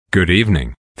Good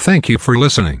evening. Thank you for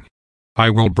listening. I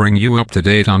will bring you up to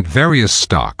date on various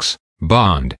stocks,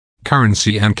 bond,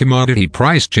 currency and commodity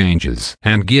price changes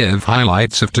and give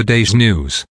highlights of today's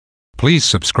news. Please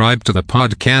subscribe to the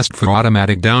podcast for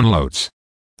automatic downloads.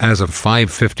 As of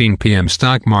 5:15 p.m.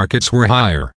 stock markets were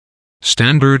higher.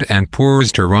 Standard &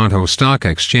 Poor's Toronto Stock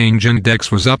Exchange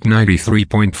Index was up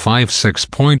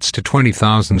 93.56 points to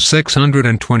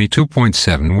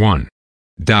 20,622.71.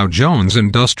 Dow Jones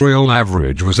Industrial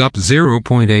Average was up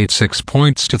 0.86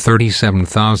 points to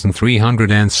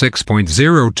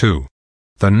 37,306.02.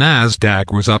 The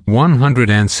Nasdaq was up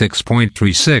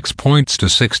 106.36 points to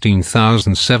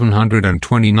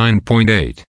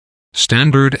 16,729.8.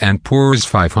 Standard & Poor's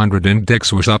 500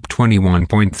 Index was up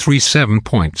 21.37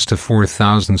 points to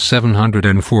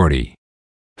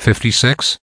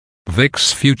 4,740.56.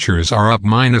 VIX futures are up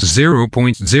minus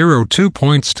 0.02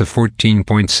 points to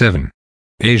 14.7.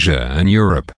 Asia and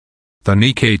Europe. The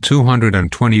Nikkei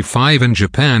 225 in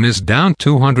Japan is down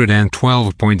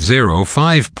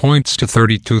 212.05 points to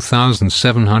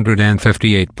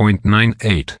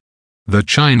 32,758.98. The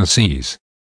China CSI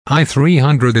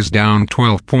 300 is down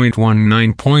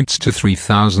 12.19 points to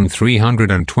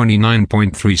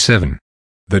 3,329.37.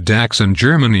 The DAX in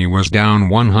Germany was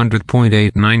down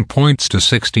 100.89 points to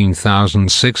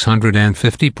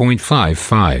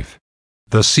 16,650.55.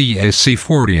 The CAC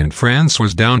 40 in France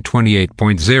was down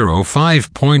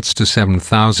 28.05 points to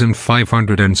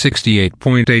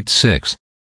 7,568.86.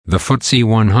 The FTSE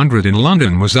 100 in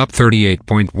London was up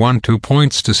 38.12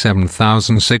 points to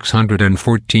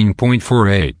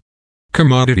 7,614.48.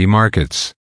 Commodity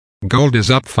markets. Gold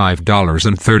is up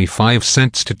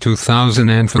 $5.35 to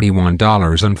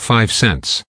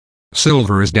 $2,041.05.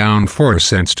 Silver is down 4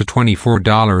 cents to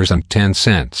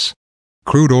 $24.10.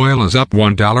 Crude oil is up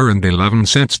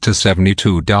 $1.11 to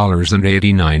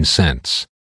 $72.89.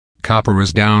 Copper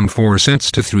is down 4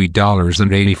 cents to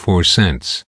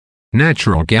 $3.84.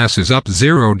 Natural gas is up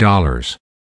 $0.02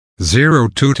 to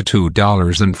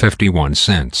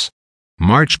 $2.51.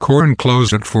 March corn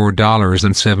closed at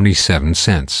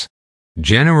 $4.77.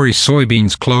 January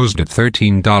soybeans closed at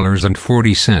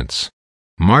 $13.40.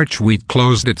 March wheat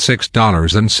closed at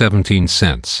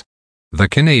 $6.17. The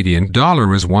Canadian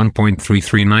dollar is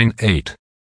 1.3398.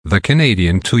 The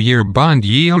Canadian 2-year bond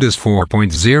yield is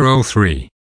 4.03.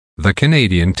 The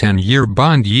Canadian 10-year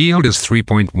bond yield is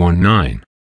 3.19.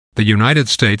 The United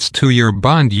States 2-year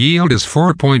bond yield is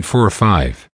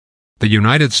 4.45. The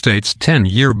United States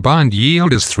 10-year bond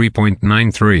yield is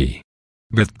 3.93.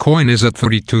 Bitcoin is at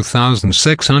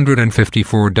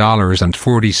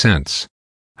 $32,654.40.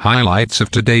 Highlights of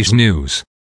today's news.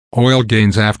 Oil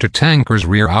gains after tankers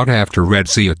rear out after Red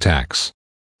Sea attacks.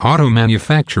 Auto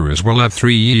manufacturers will have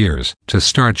 3 years to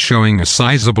start showing a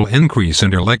sizable increase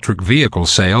in electric vehicle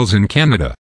sales in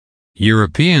Canada.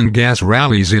 European gas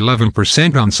rallies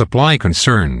 11% on supply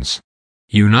concerns.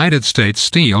 United States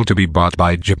steel to be bought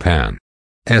by Japan.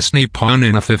 Nippon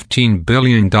in a $15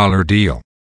 billion deal.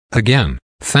 Again,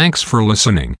 thanks for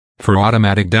listening. For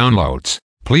automatic downloads,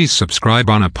 please subscribe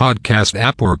on a podcast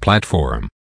app or platform.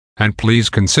 And please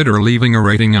consider leaving a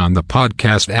rating on the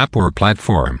podcast app or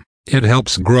platform. It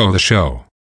helps grow the show.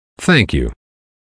 Thank you.